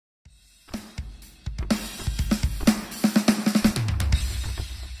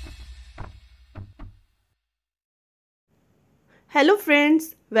Hello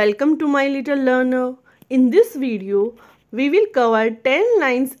friends, welcome to My Little Learner. In this video, we will cover 10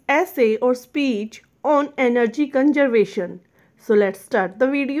 lines essay or speech on energy conservation. So let's start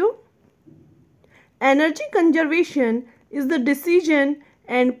the video. Energy conservation is the decision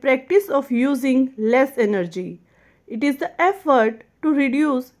and practice of using less energy. It is the effort to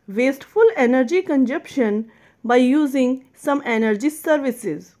reduce wasteful energy consumption by using some energy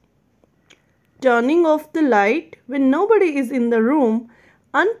services. Turning off the light when nobody is in the room,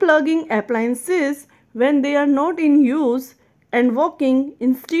 unplugging appliances when they are not in use, and walking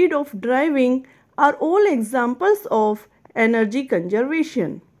instead of driving are all examples of energy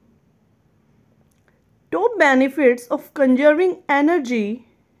conservation. Top benefits of conserving energy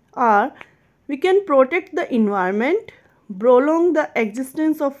are: we can protect the environment, prolong the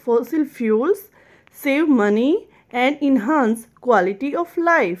existence of fossil fuels, save money, and enhance quality of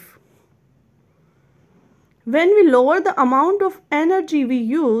life. When we lower the amount of energy we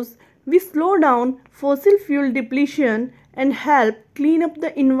use, we slow down fossil fuel depletion and help clean up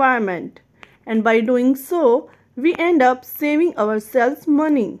the environment. And by doing so, we end up saving ourselves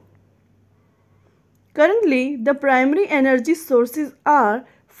money. Currently, the primary energy sources are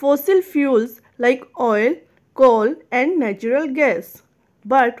fossil fuels like oil, coal, and natural gas.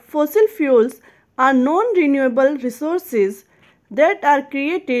 But fossil fuels are non-renewable resources that are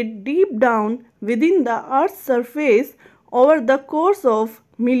created deep down within the Earth's surface over the course of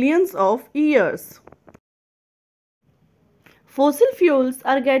millions of years. Fossil fuels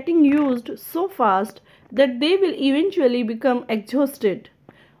are getting used so fast that they will eventually become exhausted.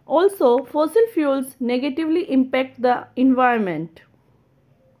 Also, fossil fuels negatively impact the environment.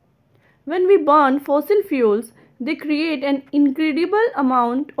 When we burn fossil fuels, they create an incredible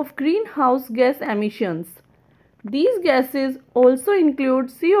amount of greenhouse gas emissions. These gases also include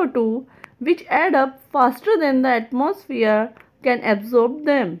CO2, which add up faster than the atmosphere can absorb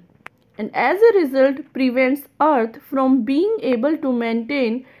them, and as a result prevents Earth from being able to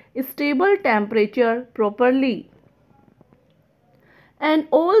maintain a stable temperature properly. And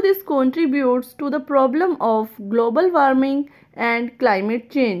all this contributes to the problem of global warming and climate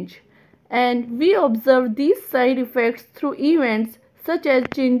change. And we observe these side effects through events such as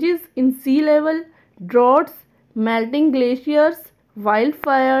changes in sea level, droughts, melting glaciers,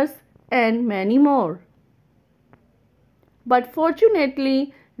 wildfires, and many more. But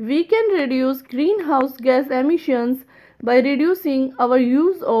fortunately, we can reduce greenhouse gas emissions by reducing our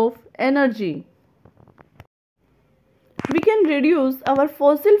use of energy. We can reduce our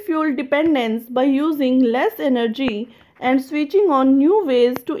fossil fuel dependence by using less energy and switching on new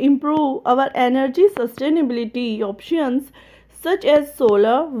ways to improve our energy sustainability options such as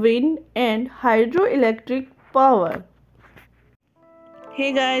solar, wind, and hydroelectric power.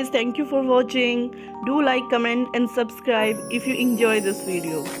 Hey guys, thank you for watching. Do like, comment and subscribe if you enjoy this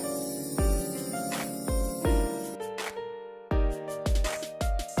video.